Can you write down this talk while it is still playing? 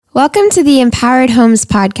Welcome to the Empowered Homes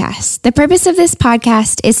podcast. The purpose of this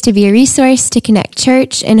podcast is to be a resource to connect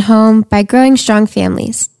church and home by growing strong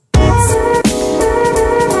families.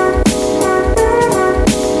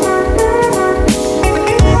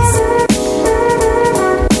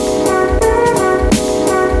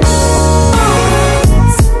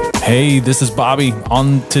 Hey, this is Bobby.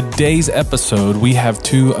 On today's episode, we have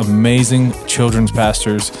two amazing children's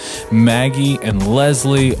pastors. Maggie and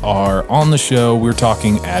Leslie are on the show. We're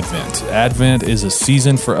talking Advent. Advent is a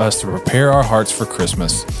season for us to prepare our hearts for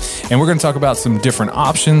Christmas. And we're going to talk about some different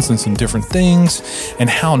options and some different things and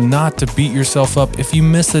how not to beat yourself up if you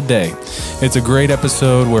miss a day. It's a great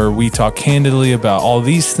episode where we talk candidly about all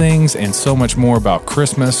these things and so much more about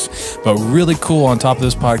Christmas. But really cool on top of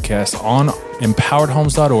this podcast, on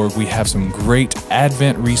empoweredhomes.org, we have some great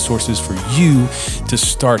Advent resources for you to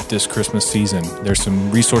start this Christmas season. There's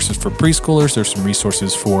some resources for preschoolers, there's some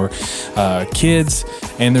resources for kids,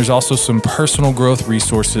 and there's also some personal growth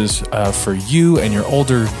resources for you and your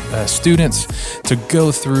older students to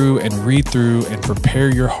go through and read through and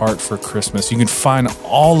prepare your heart for Christmas. You can find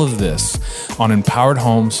all of this on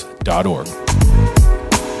empoweredhomes.org.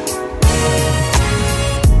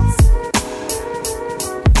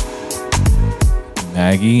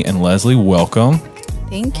 Maggie and Leslie, welcome.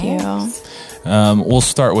 Thank you. We'll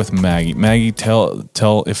start with Maggie. Maggie,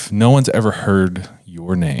 tell if no one's ever heard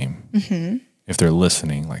your name, if they're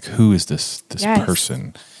listening, like who is this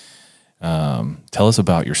person? Tell us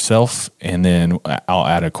about yourself, and then I'll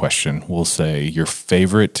add a question. We'll say your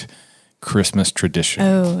favorite Christmas tradition.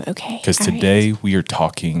 Oh, okay. Because today we are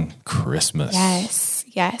talking Christmas.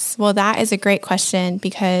 Yes. Well, that is a great question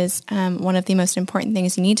because one of the most important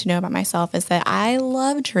things you need to know about myself is that I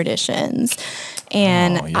love traditions,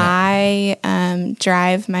 and I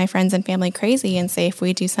drive my friends and family crazy and say if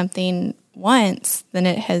we do something once, then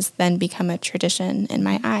it has then become a tradition in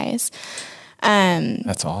my eyes.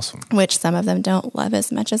 That's awesome. Which some of them don't love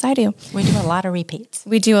as much as I do. We do a lot of repeats.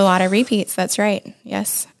 That's right.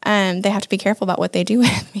 Yes. They have to be careful about what they do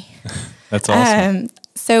with me. That's awesome.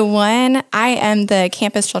 So I am the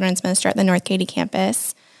campus children's minister at the North Katy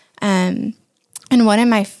campus. And one of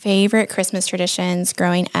my favorite Christmas traditions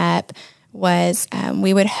growing up was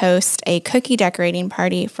we would host a cookie decorating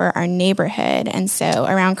party for our neighborhood. And so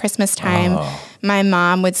around Christmas time, my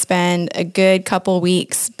mom would spend a good couple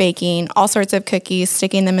weeks baking all sorts of cookies,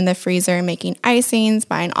 sticking them in the freezer, making icings,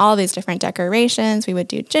 buying all these different decorations. We would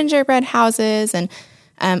do gingerbread houses and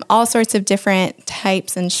all sorts of different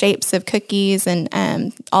types and shapes of cookies, and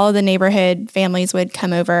all of the neighborhood families would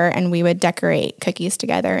come over and we would decorate cookies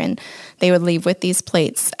together, and they would leave with these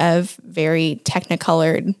plates of very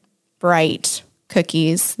technicolored, bright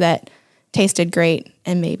cookies that tasted great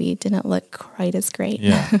and maybe didn't look quite as great.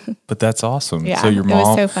 Yeah, but that's awesome. Yeah, so it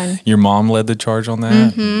was so fun. Your mom led the charge on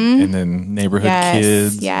that, and then neighborhood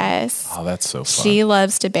kids. Yes. Oh, that's so fun. She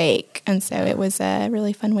loves to bake, and so it was a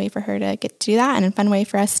really fun way for her to get to do that, and a fun way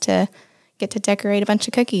for us to get to decorate a bunch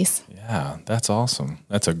of cookies. Yeah, that's awesome.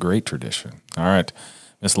 That's a great tradition. All right,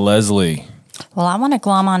 Miss Leslie. Well, I want to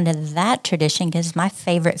glom onto that tradition because my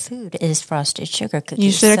favorite food is frosted sugar cookies.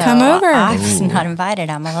 You should have come over. I was not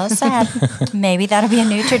invited. I'm a little sad. Maybe that'll be a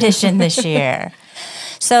new tradition this year.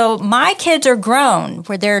 So my kids are grown,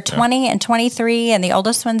 where they're 20 and 23, and the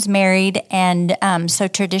oldest one's married, and so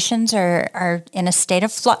traditions are in a state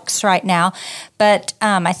of flux right now. But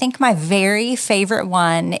I think my very favorite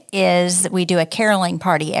one is that we do a caroling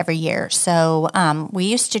party every year. So we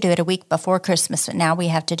used to do it a week before Christmas, but now we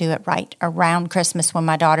have to do it right around Christmas when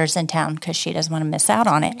my daughter's in town because she doesn't want to miss out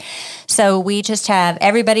on it. So we just have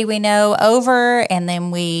everybody we know over, and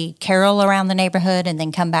then we carol around the neighborhood and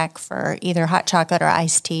then come back for either hot chocolate or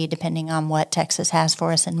iced tea, depending on what Texas has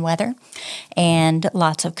for us in weather, and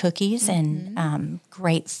lots of cookies and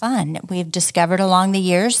great fun. We've discovered along the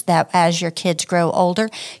years that as your kids grow older,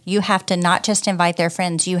 you have to not just invite their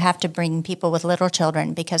friends, you have to bring people with little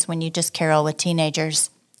children, because when you just carol with teenagers,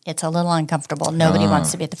 it's a little uncomfortable. Nobody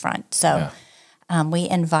wants to be at the front. So we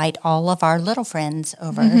invite all of our little friends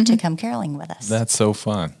over to come caroling with us. That's so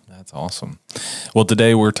fun. That's awesome. Well,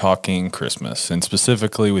 today we're talking Christmas, and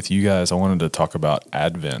specifically with you guys, I wanted to talk about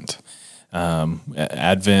Advent.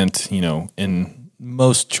 Advent, in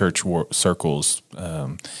most church circles,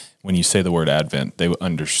 when you say the word Advent, they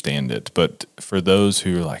understand it. But for those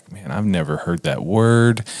who are like, man, I've never heard that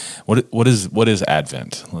word. What is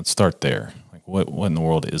Advent? Let's start there. Like, what in the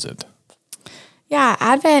world is it? Yeah,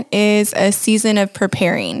 Advent is a season of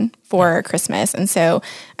preparing for Christmas. And so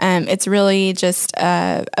it's really just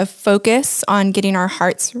a focus on getting our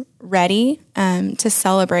hearts ready to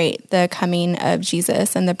celebrate the coming of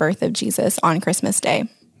Jesus and the birth of Jesus on Christmas Day.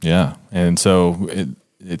 Yeah. And so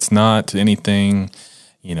it's not anything,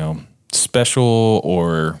 special,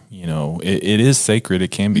 or it is sacred.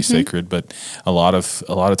 It can be sacred, but a lot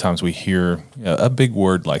of times we hear a big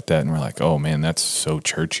word like that, and we're like, oh man, that's so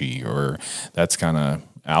churchy, or that's kind of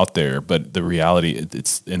out there. But the reality,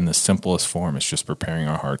 it's in the simplest form. It's just preparing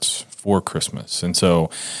our hearts for Christmas. And so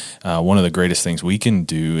one of the greatest things we can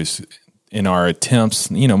do is, in our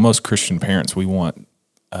attempts, most Christian parents, we want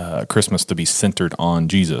Christmas to be centered on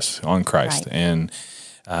Jesus, on Christ. Right. And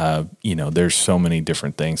there's so many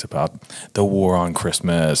different things about the war on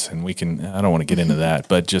Christmas, and I don't want to get into that,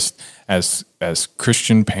 but just as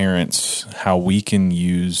Christian parents, how we can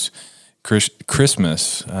use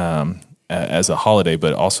Christmas as a holiday,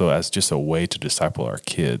 but also as just a way to disciple our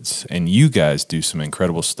kids. And you guys do some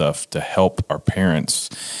incredible stuff to help our parents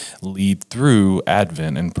lead through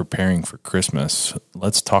Advent and preparing for Christmas.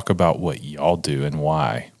 Let's talk about what y'all do and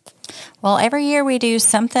why. Well, every year we do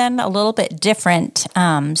something a little bit different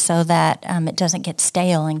so that it doesn't get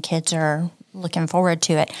stale and kids are looking forward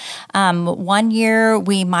to it. One year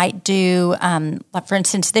we might do, for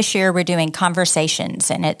instance, this year we're doing conversations,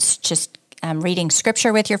 and it's just reading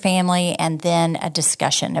scripture with your family and then a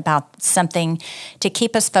discussion about something to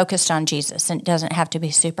keep us focused on Jesus. And it doesn't have to be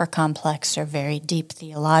super complex or very deep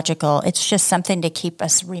theological. It's just something to keep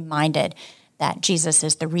us reminded that Jesus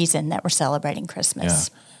is the reason that we're celebrating Christmas.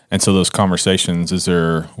 Yeah. And so those conversations, is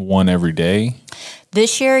there one every day?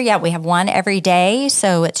 This year, we have one every day.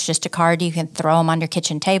 So it's just a card. You can throw them on your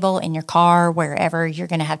kitchen table, in your car, wherever you're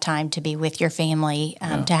going to have time to be with your family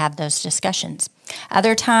to have those discussions.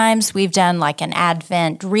 Other times we've done like an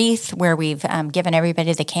Advent wreath where we've given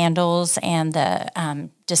everybody the candles and the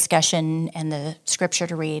discussion and the scripture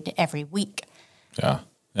to read every week. Yeah,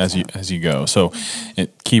 as you go. So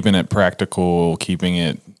keeping it practical, keeping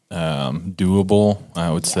it doable,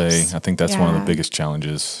 I would say. I think that's one of the biggest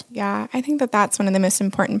challenges. Yeah, I think that's one of the most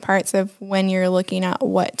important parts of when you're looking at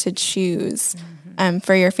what to choose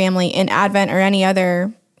for your family in Advent or any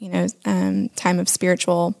other, time of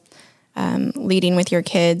spiritual leading with your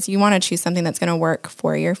kids. You want to choose something that's going to work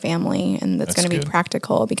for your family and that's going to be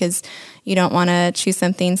practical, because you don't want to choose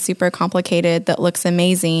something super complicated that looks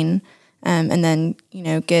amazing and then,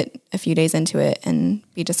 get a few days into it and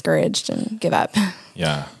be discouraged and give up.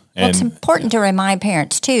 Yeah. Well, it's important to remind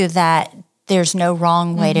parents, too, that there's no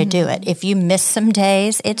wrong way to do it. If you miss some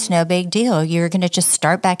days, it's no big deal. You're going to just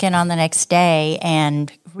start back in on the next day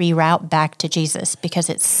and reroute back to Jesus, because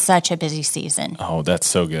it's such a busy season. Oh, that's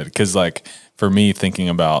so good. Because, for me, thinking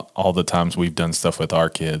about all the times we've done stuff with our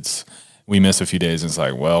kids, we miss a few days and it's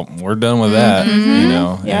like, well, we're done with that,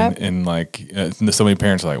 Yep. And so many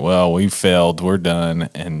parents are like, well, we failed, we're done.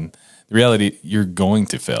 And the reality, you're going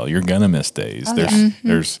to fail. You're going to miss days. There's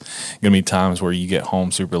going to be times where you get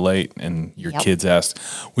home super late and your kids ask,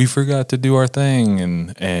 we forgot to do our thing.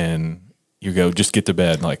 And you go, just get to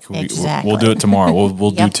bed. We'll do it tomorrow.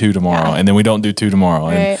 We'll do 2 tomorrow. Yeah. And then we don't do 2 tomorrow.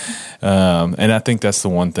 Right. And I think that's the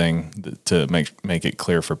one thing to make it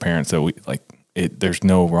clear for parents that there's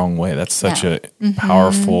no wrong way. That's such a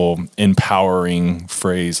powerful, empowering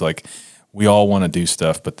phrase. We all want to do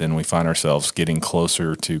stuff, but then we find ourselves getting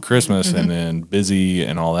closer to Christmas and then busy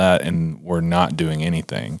and all that, and we're not doing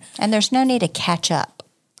anything. And there's no need to catch up.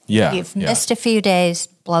 Yeah. You've missed a few days,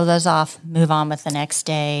 blow those off, move on with the next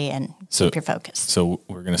day, and keep your focus. So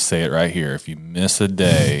we're going to say it right here. If you miss a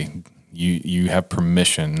day, you have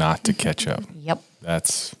permission not to catch up. Yep.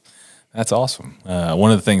 That's awesome.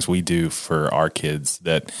 One of the things we do for our kids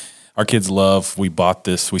that our kids love, we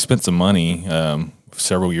spent some money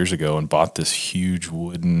several years ago and bought this huge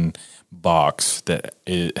wooden box that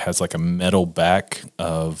it has a metal back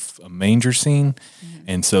of a manger scene.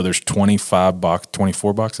 And so there's 24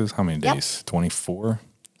 boxes. How many days? 24?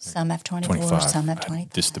 Some have 24, some have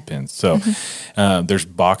 25. Just depends. So there's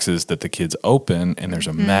boxes that the kids open, and there's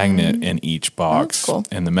a magnet in each box. Oh, that's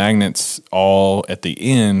cool. And the magnets all at the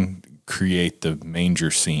end create the manger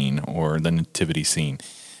scene or the nativity scene.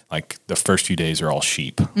 The first few days are all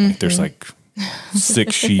sheep. There's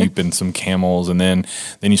 6 sheep and some camels, and then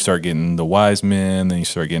you start getting the wise men, then you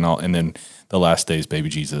start getting and then the last day is baby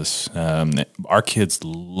Jesus. Our kids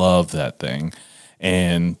love that thing.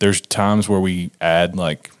 And there's times where we add,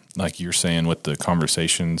 like you're saying with the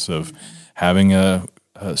conversations of having a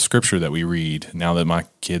scripture that we read. Now that my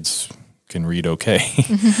kids can read okay,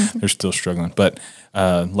 they're still struggling, but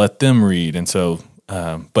let them read. And so,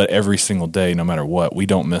 but every single day, no matter what, we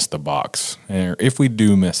don't miss the box. And if we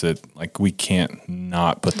do miss it, we can't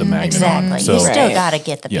not put the magnet on. Exactly. So, you still got to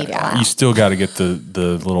get the people out. You still got to get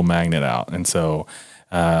the little magnet out. And so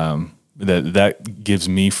that gives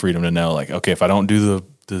me freedom to know, okay, if I don't do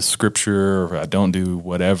the scripture or if I don't do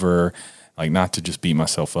whatever, like not to just beat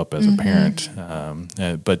myself up as a parent,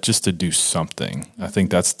 but just to do something. I think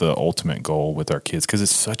that's the ultimate goal with our kids, because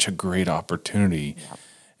it's such a great opportunity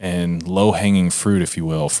and low-hanging fruit, if you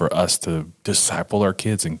will, for us to disciple our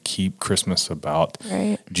kids and keep Christmas about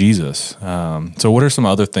Jesus. So what are some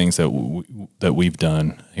other things that we've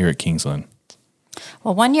done here at Kingsland?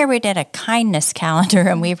 Well, one year we did a kindness calendar,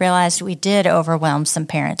 and we realized we did overwhelm some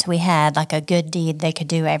parents. We had like a good deed they could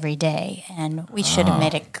do every day, and we should have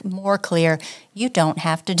made it more clear, you don't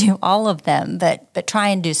have to do all of them, but try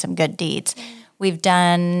and do some good deeds. We've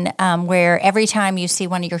done where every time you see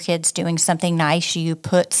one of your kids doing something nice, you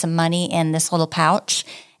put some money in this little pouch,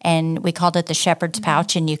 and we called it the shepherd's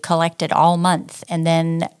pouch, and you collect it all month. And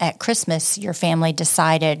then at Christmas, your family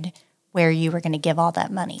decided where you were going to give all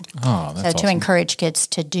that money. Oh, that's so to awesome. encourage kids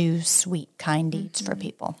to do sweet, kind deeds for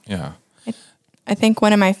people. Yeah. I think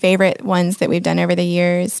one of my favorite ones that we've done over the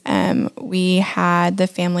years, we had the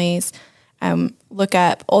families look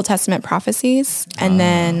up Old Testament prophecies, and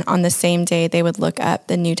then on the same day, they would look up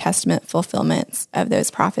the New Testament fulfillments of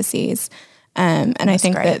those prophecies. And I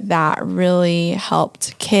think that really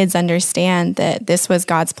helped kids understand that this was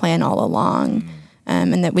God's plan all along.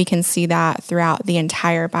 And that we can see that throughout the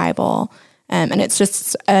entire Bible. And it's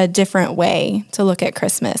just a different way to look at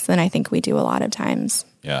Christmas than I think we do a lot of times.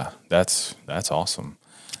 Yeah, that's awesome.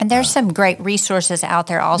 And there's some great resources out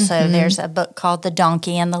there also. There's a book called The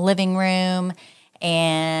Donkey in the Living Room,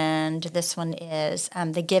 and this one is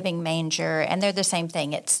The Giving Manger, and they're the same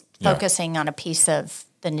thing. It's focusing on a piece of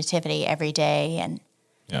the nativity every day, and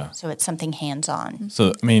so it's something hands-on.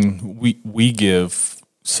 So, I mean, we give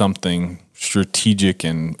something strategic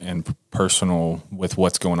and personal with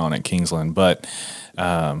what's going on at Kingsland, but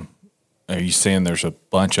are you saying there's a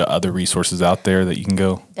bunch of other resources out there that you can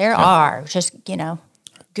go? There are. Just,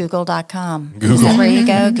 Google.com. Is that where you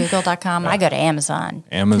go? Google.com. I go to Amazon.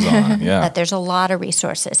 Amazon, yeah. But there's a lot of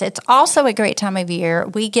resources. It's also a great time of year.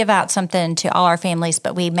 We give out something to all our families,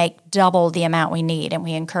 but we make double the amount we need, and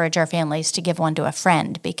we encourage our families to give one to a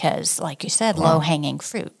friend because, like you said, low-hanging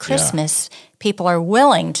fruit. Christmas, people are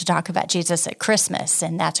willing to talk about Jesus at Christmas,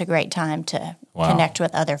 and that's a great time to connect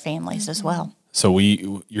with other families as well. So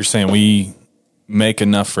you're saying we make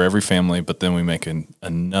enough for every family, but then we make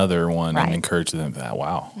another one and encourage them.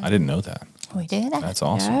 Wow, I didn't know that. We do that. That's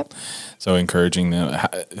awesome. So encouraging them,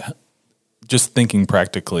 just thinking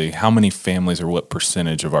practically, how many families or what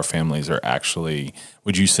percentage of our families are actually,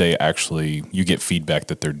 would you say actually you get feedback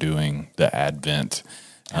that they're doing the Advent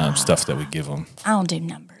stuff that we give them? I don't do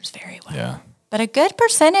numbers very well. Yeah. But a good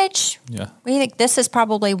percentage. Yeah. We think this is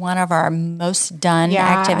probably one of our most done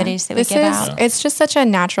activities that we give out. It's just such a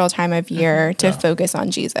natural time of year to focus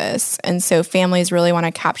on Jesus. And so families really want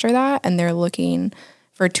to capture that, and they're looking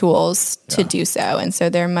for tools to do so. And so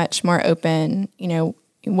they're much more open,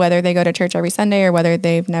 whether they go to church every Sunday or whether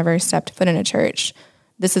they've never stepped foot in a church.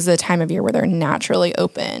 This is a time of year where they're naturally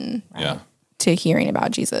open to hearing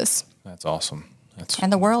about Jesus. That's awesome.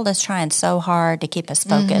 And the world is trying so hard to keep us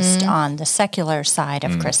focused on the secular side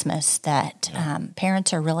of Christmas that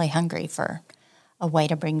parents are really hungry for a way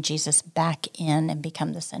to bring Jesus back in and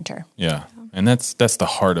become the center. Yeah. And that's the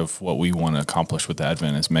heart of what we want to accomplish with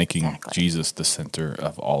Advent is making Jesus the center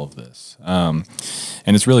of all of this. And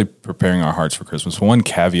it's really preparing our hearts for Christmas. One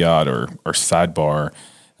caveat or sidebar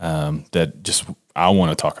that just I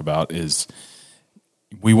want to talk about is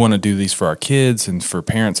we want to do these for our kids and for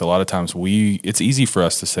parents. A lot of times it's easy for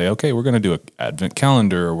us to say, okay, we're going to do an Advent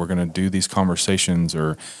calendar or we're going to do these conversations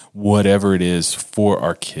or whatever it is for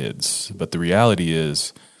our kids. But the reality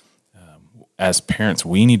is, as parents,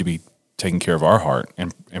 we need to be taking care of our heart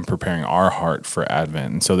and preparing our heart for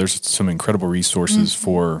Advent. And so there's some incredible resources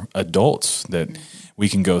for adults that we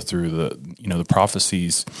can go through the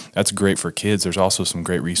prophecies. That's great for kids. There's also some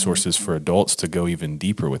great resources for adults to go even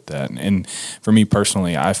deeper with that. And for me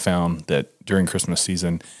personally, I found that during Christmas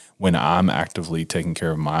season, when I'm actively taking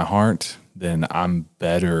care of my heart, then I'm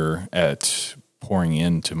better at pouring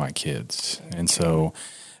into my kids. And so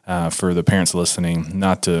for the parents listening,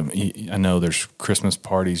 I know there's Christmas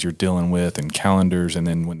parties you're dealing with and calendars, and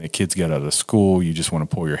then when the kids get out of school, you just want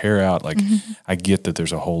to pull your hair out. I get that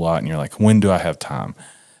there's a whole lot, and you're like, when do I have time?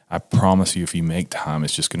 I promise you, if you make time,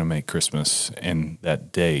 it's just going to make Christmas and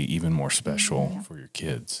that day even more special for your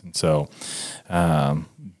kids. And so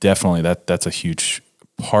definitely that's a huge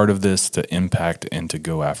part of this to impact and to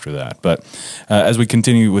go after that. But as we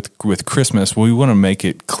continue with Christmas, we want to make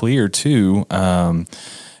it clear too,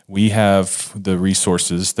 we have the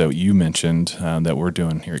resources that you mentioned that we're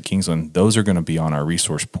doing here at Kingsland. Those are going to be on our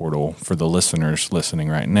resource portal for the listeners listening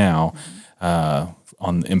right now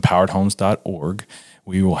on empoweredhomes.org.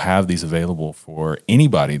 We will have these available for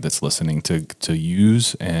anybody that's listening to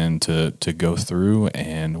use and to go through,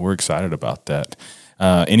 and we're excited about that.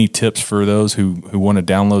 Any tips for those who want to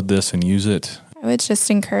download this and use it? I would just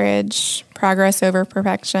encourage progress over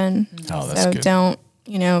perfection. Oh, that's so good.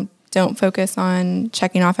 don't focus on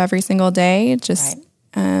checking off every single day. Just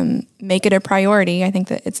make it a priority. I think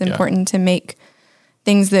that it's important to make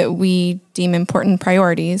things that we deem important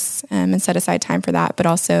priorities and set aside time for that, but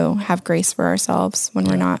also have grace for ourselves when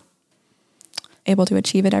we're not able to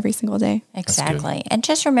achieve it every single day. Exactly. And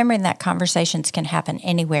just remembering that conversations can happen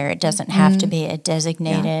anywhere. It doesn't have to be a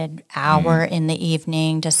designated hour in the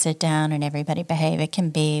evening to sit down and everybody behave. It can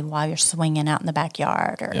be while you're swinging out in the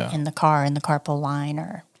backyard or in the car, in the carpool line,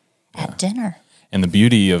 or at dinner. And the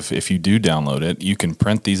beauty of if you do download it, you can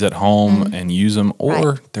print these at home and use them,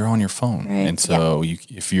 or they're on your phone. Right. And so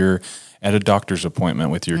if you're at a doctor's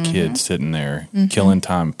appointment with your kid sitting there killing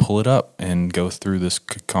time, pull it up and go through this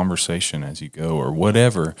conversation as you go, or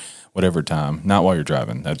whatever time. Not while you're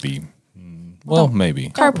driving. That'd be, maybe.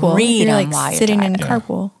 Carpool. Read you're them while you're sitting in driving.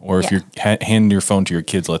 carpool. Or if you're handing your phone to your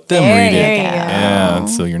kids, let them There read you it. go. Yeah,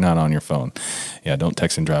 so you're not on your phone. Yeah, don't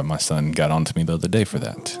text and drive. My son got on to me the other day for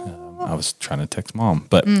that. I was trying to text mom.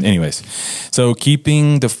 But anyways, so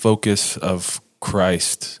keeping the focus of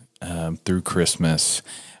Christ through Christmas.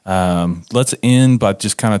 Let's end by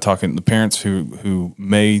just kind of talking to the parents who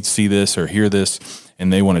may see this or hear this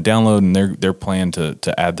and they want to download and they're planning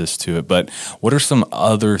to add this to it. But what are some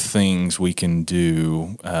other things we can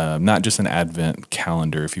do, not just an Advent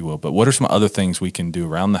calendar, if you will, but what are some other things we can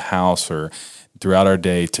do around the house or throughout our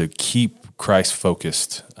day to keep Christ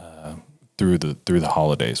focused through the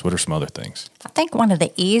holidays? What are some other things? I think one of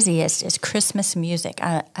the easiest is Christmas music.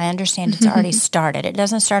 I understand it's already started. It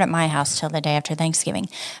doesn't start at my house till the day after Thanksgiving.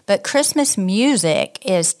 But Christmas music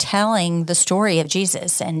is telling the story of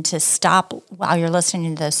Jesus, and to stop while you're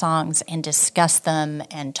listening to those songs and discuss them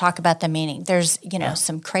and talk about the meaning. There's,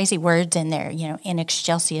 some crazy words in there, in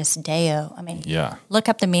excelsis Deo. I mean, look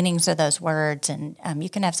up the meanings of those words, and you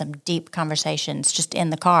can have some deep conversations just in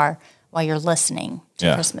the car while you're listening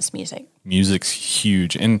to Christmas music. Music's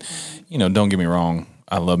huge. And, don't get me wrong,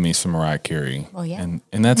 I love me some Mariah Carey. Well, yeah.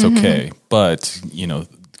 And that's okay. But,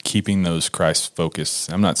 keeping those Christ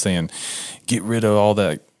focused, I'm not saying get rid of all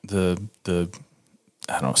that, the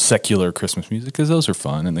I don't know, secular Christmas music, because those are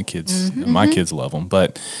fun and the kids, my kids love them.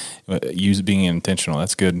 But being intentional,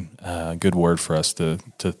 that's good word for us to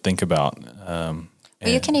think about.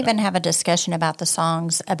 Well, you can even have a discussion about the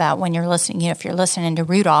songs, about when you're listening. If you're listening to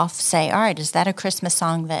Rudolph, say, all right, is that a Christmas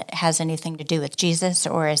song that has anything to do with Jesus,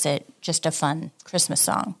 or is it just a fun Christmas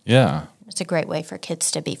song? Yeah. It's a great way for kids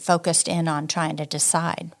to be focused in on trying to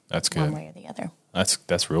decide that's good. one way or the other.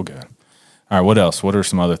 That's real good. All right, what else? What are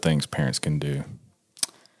some other things parents can do?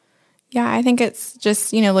 Yeah, I think it's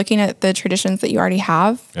just, looking at the traditions that you already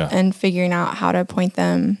have and figuring out how to point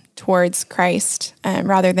them towards Christ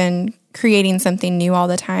rather than creating something new all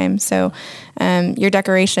the time. So your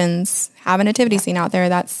decorations, have a nativity scene out there.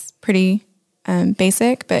 That's pretty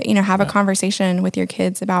basic, but, have a conversation with your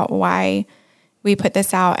kids about why we put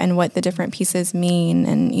this out and what the different pieces mean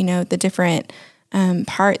and, the different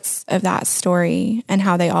parts of that story and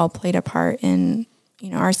how they all played a part in,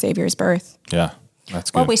 our Savior's birth. Yeah. That's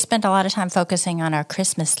good. Well, we spent a lot of time focusing on our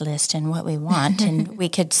Christmas list and what we want, and we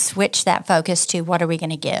could switch that focus to what are we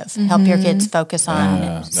going to give? Help your kids focus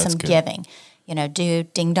on some giving. Do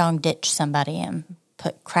ding dong ditch somebody and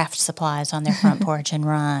put craft supplies on their front porch and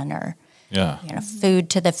run, or food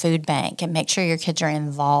to the food bank, and make sure your kids are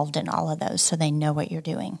involved in all of those so they know what you're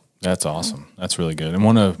doing. That's awesome. That's really good. And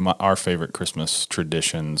one of our favorite Christmas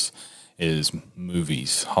traditions is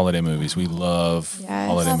movies, holiday movies. We love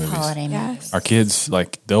holiday movies. Holiday movies. Our kids,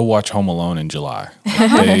 they'll watch Home Alone in July.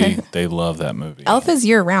 They love that movie. Elf is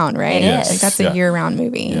year round, right? Yes. That's a year round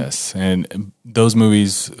movie. Yes. And those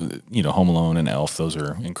movies, Home Alone and Elf, those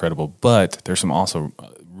are incredible. But there's some also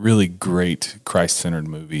really great Christ-centered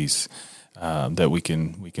movies that we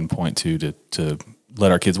can point to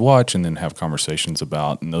let our kids watch and then have conversations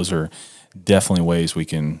about. And those are definitely ways we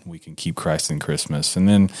can keep Christ in Christmas. And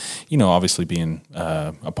then, obviously being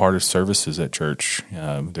a part of services at church.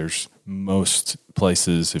 There's most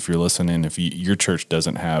places, if you're listening, if your church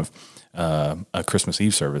doesn't have a Christmas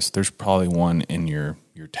Eve service, there's probably one in your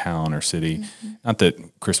town or city. Not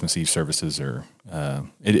that Christmas Eve services are,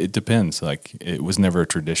 it depends. It was never a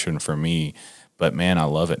tradition for me, but man, I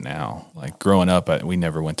love it now. Growing up, we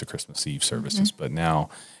never went to Christmas Eve services, but now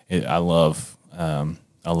I love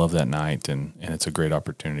that night, and it's a great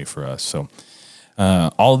opportunity for us. So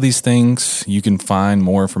All of these things, you can find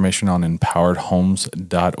more information on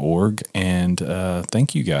empoweredhomes.org. And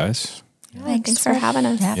thank you guys. Thanks for having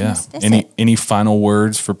us. Yeah. Any final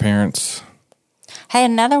words for parents? Hey,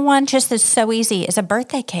 another one just that's so easy is a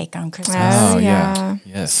birthday cake on Christmas. Oh, yeah.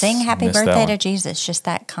 Yes. Sing happy Missed that birthday one. to Jesus. Just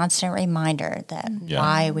that constant reminder that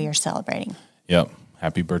why we are celebrating. Yep.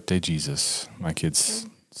 Happy birthday, Jesus. My kids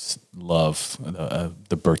love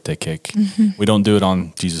the birthday cake. Mm-hmm. We don't do it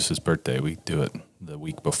on Jesus' birthday. We do it the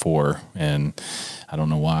week before, and I don't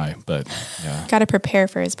know why, but yeah. Got to prepare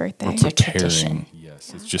for his birthday. It's a tradition.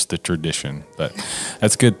 Yes, it's just a tradition, but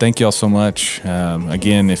that's good. Thank you all so much.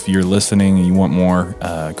 Again, if you're listening and you want more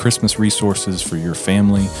Christmas resources for your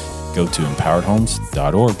family, go to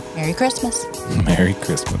empoweredhomes.org. Merry Christmas. Merry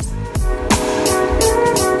Christmas.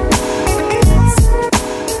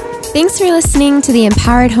 Thanks for listening to the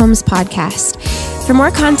Empowered Homes podcast. For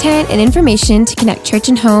more content and information to connect church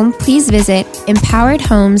and home, please visit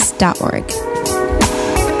empoweredhomes.org.